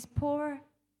 when he's poor,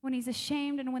 when he's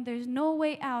ashamed, and when there's no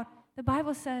way out, the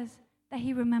Bible says that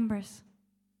he remembers.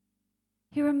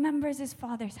 He remembers his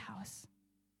father's house.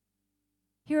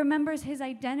 He remembers his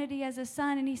identity as a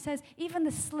son, and he says, even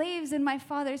the slaves in my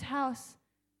father's house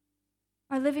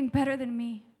are living better than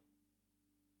me.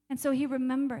 And so he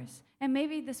remembers. And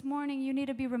maybe this morning you need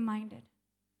to be reminded.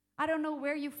 I don't know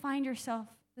where you find yourself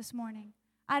this morning.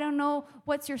 I don't know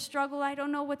what's your struggle. I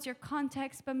don't know what's your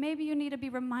context, but maybe you need to be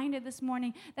reminded this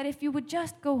morning that if you would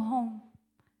just go home,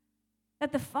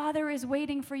 that the Father is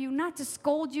waiting for you, not to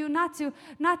scold you, not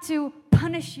to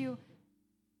punish you,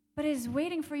 but is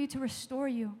waiting for you to restore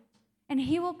you. And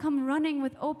He will come running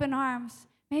with open arms.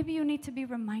 Maybe you need to be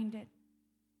reminded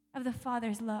of the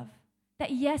Father's love,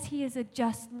 that yes, He is a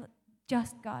just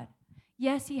God.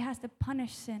 Yes, He has to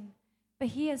punish sin, but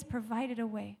He has provided a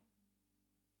way.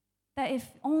 That if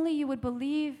only you would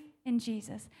believe in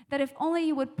Jesus, that if only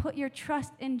you would put your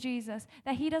trust in Jesus,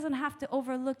 that He doesn't have to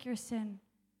overlook your sin.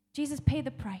 Jesus paid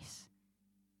the price.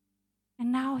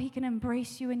 And now He can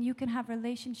embrace you and you can have a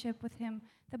relationship with Him.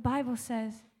 The Bible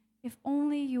says, if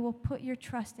only you will put your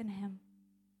trust in Him.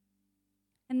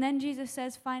 And then Jesus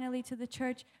says finally to the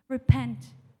church, repent.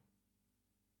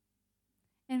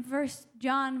 In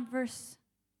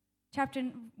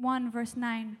chapter 1, verse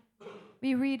 9,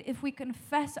 we read, if we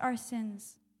confess our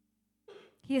sins,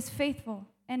 He is faithful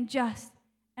and just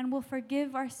and will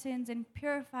forgive our sins and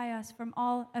purify us from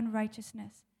all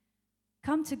unrighteousness.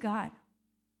 Come to God.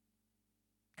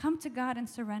 Come to God and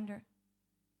surrender.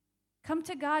 Come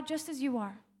to God just as you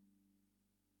are.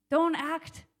 Don't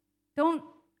act. Don't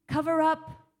cover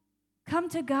up. Come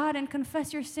to God and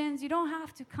confess your sins. You don't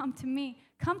have to come to me.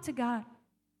 Come to God.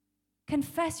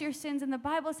 Confess your sins. And the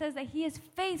Bible says that He is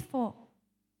faithful.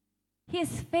 He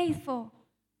is faithful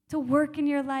to work in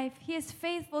your life. He is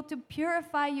faithful to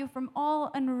purify you from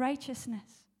all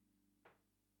unrighteousness.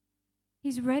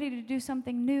 He's ready to do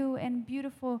something new and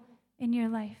beautiful in your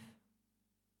life.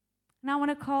 And I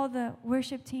want to call the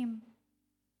worship team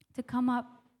to come up.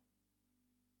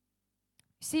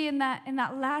 See, in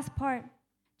that last part,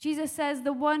 Jesus says,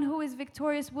 the one who is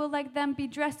victorious will like them be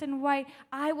dressed in white.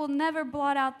 I will never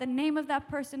blot out the name of that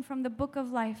person from the book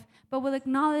of life, but will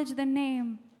acknowledge the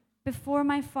name before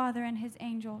my Father and His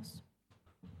angels.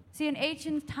 See, in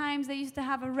ancient times, they used to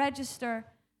have a register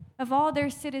of all their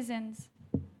citizens.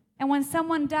 And when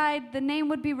someone died, the name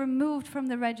would be removed from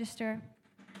the register.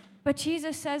 But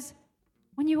Jesus says,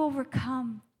 when you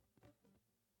overcome,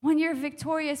 when you're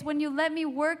victorious, when you let me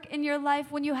work in your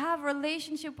life, when you have a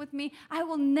relationship with me, I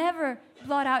will never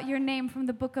blot out your name from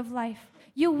the book of life.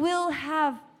 You will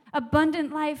have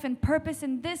abundant life and purpose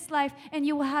in this life, and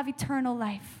you will have eternal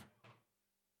life.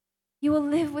 You will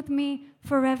live with me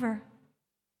forever.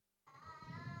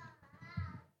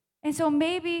 And so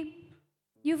maybe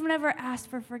you've never asked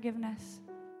for forgiveness.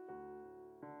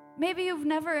 Maybe you've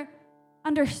never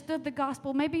understood the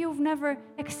gospel. Maybe you've never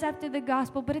accepted the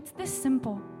gospel, but it's this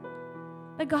simple.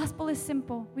 The gospel is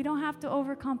simple. We don't have to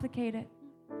overcomplicate it.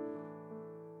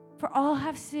 For all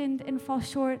have sinned and fall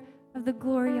short of the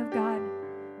glory of God.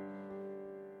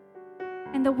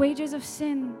 And the wages of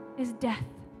sin is death.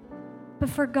 But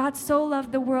for God so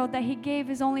loved the world that He gave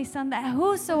His only Son, that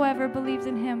whosoever believes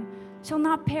in Him shall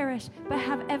not perish, but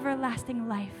have everlasting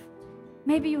life.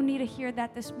 Maybe you need to hear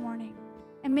that this morning.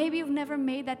 And maybe you've never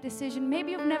made that decision.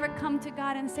 Maybe you've never come to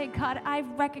God and say, God, I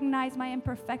recognize my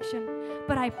imperfection,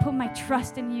 but I put my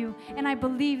trust in You, and I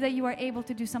believe that You are able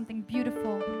to do something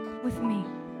beautiful with me.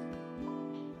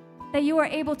 That You are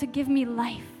able to give me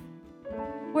life.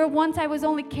 Where once I was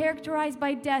only characterized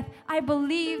by death, I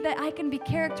believe that I can be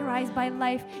characterized by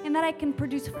life, and that I can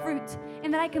produce fruit,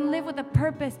 and that I can live with a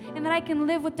purpose, and that I can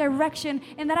live with direction,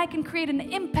 and that I can create an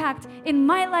impact in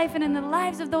my life and in the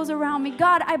lives of those around me.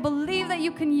 God, I believe that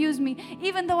you can use me,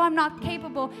 even though I'm not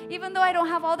capable, even though I don't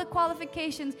have all the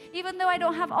qualifications, even though I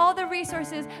don't have all the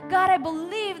resources. God, I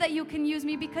believe that you can use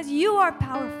me because you are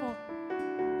powerful.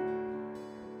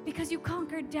 Because you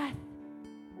conquered death.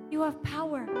 You have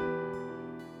power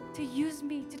to use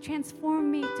me, to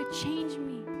transform me, to change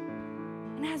me.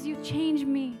 And as you change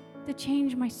me, to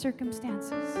change my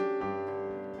circumstances.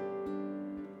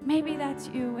 Maybe that's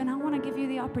you, and I want to give you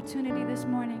the opportunity this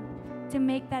morning to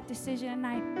make that decision, and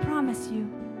I promise you,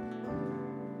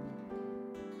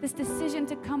 this decision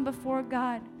to come before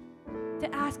God,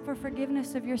 to ask for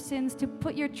forgiveness of your sins, to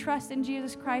put your trust in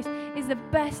Jesus Christ is the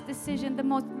best decision, the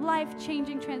most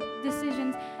life-changing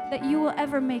decisions that you will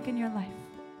ever make in your life.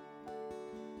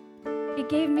 It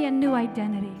gave me a new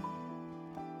identity.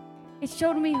 It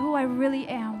showed me who I really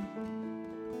am.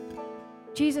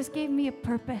 Jesus gave me a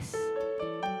purpose.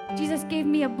 Jesus gave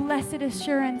me a blessed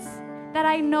assurance that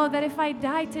I know that if I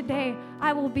die today,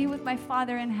 I will be with my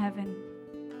Father in heaven.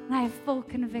 And I have full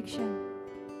conviction.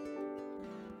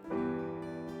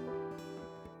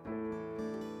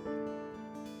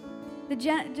 The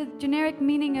generic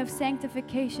meaning of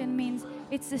sanctification means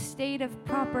it's the state of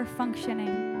proper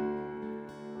functioning.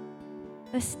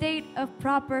 The state of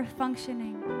proper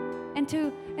functioning.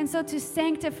 And so to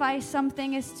sanctify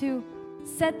something is to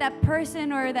set that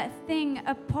person or that thing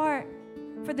apart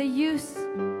for the use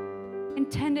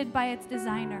intended by its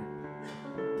designer.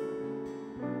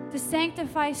 To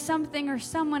sanctify something or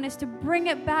someone is to bring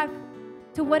it back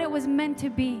to what it was meant to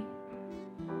be.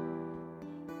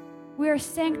 We are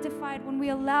sanctified when we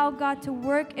allow God to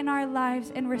work in our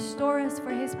lives and restore us for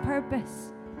His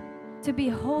purpose, to be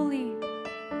holy,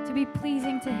 to be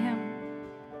pleasing to Him.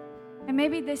 And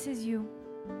maybe this is you.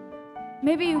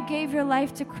 Maybe you gave your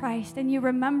life to Christ and you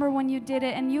remember when you did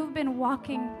it, and you've been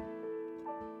walking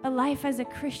a life as a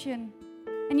Christian,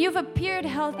 and you've appeared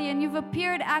healthy and you've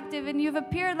appeared active and you've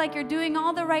appeared like you're doing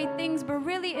all the right things, but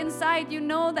really inside you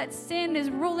know that sin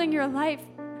is ruling your life.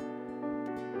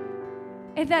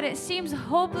 And that it seems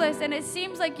hopeless and it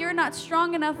seems like you're not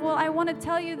strong enough. Well, I want to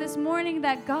tell you this morning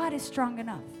that God is strong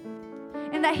enough.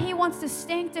 And that He wants to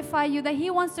sanctify you, that He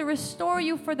wants to restore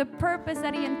you for the purpose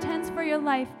that He intends for your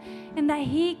life, and that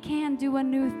He can do a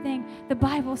new thing. The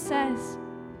Bible says,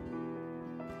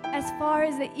 as far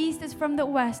as the east is from the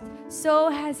west, so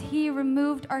has He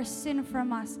removed our sin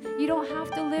from us. You don't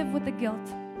have to live with the guilt.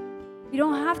 You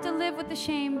don't have to live with the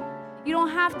shame. You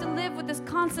don't have to live with this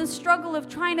constant struggle of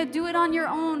trying to do it on your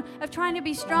own, of trying to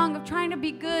be strong, of trying to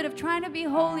be good, of trying to be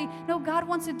holy. No, God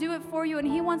wants to do it for you, and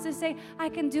He wants to say, I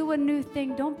can do a new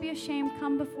thing. Don't be ashamed.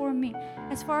 Come before me.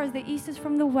 As far as the east is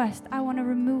from the west, I want to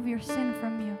remove your sin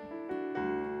from you.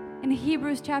 In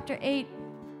Hebrews chapter 8,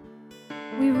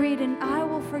 we read, and I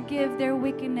will forgive their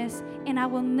wickedness, and I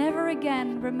will never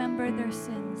again remember their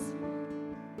sins.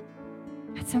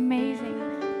 That's amazing.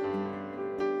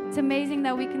 It's amazing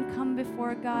that we can come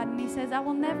before God, and He says, I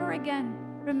will never again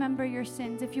remember your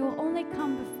sins. If you will only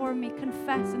come before me,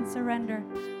 confess and surrender,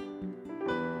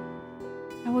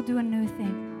 I will do a new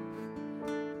thing.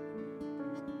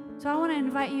 So I want to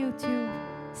invite you to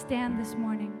stand this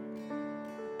morning.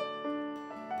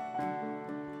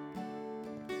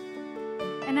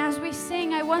 And as we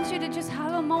sing, I want you to just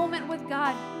have a moment with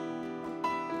God.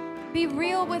 Be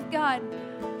real with God.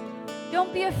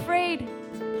 Don't be afraid.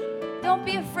 Don't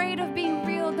be afraid of being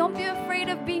real. Don't be afraid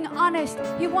of being honest.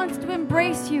 He wants to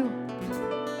embrace you.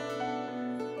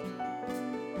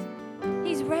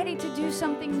 He's ready to do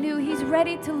something new. He's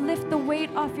ready to lift the weight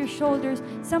off your shoulders.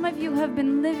 Some of you have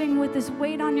been living with this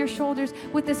weight on your shoulders,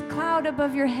 with this cloud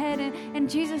above your head, and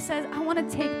Jesus says, I want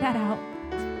to take that out.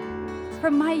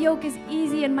 For my yoke is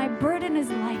easy and my burden is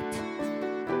light.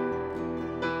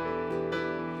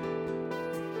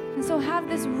 And so have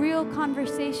this real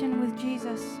conversation with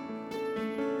Jesus.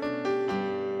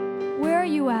 Where are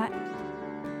you at?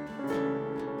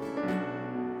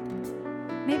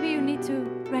 Maybe you need to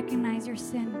recognize your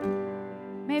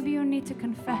sin. Maybe you need to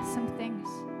confess some things.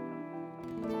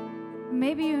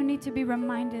 Maybe you need to be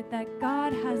reminded that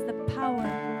God has the power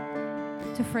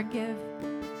to forgive,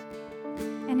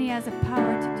 and He has the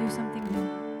power to do something new.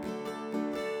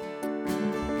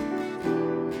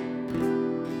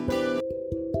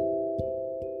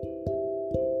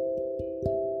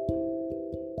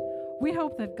 We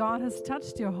hope that God has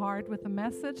touched your heart with the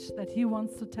message that He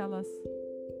wants to tell us.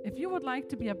 If you would like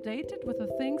to be updated with the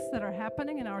things that are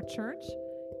happening in our church,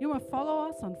 You may follow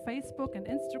us on Facebook and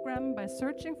Instagram by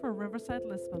searching for Riverside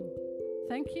Lisbon.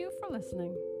 Thank you for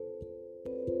listening.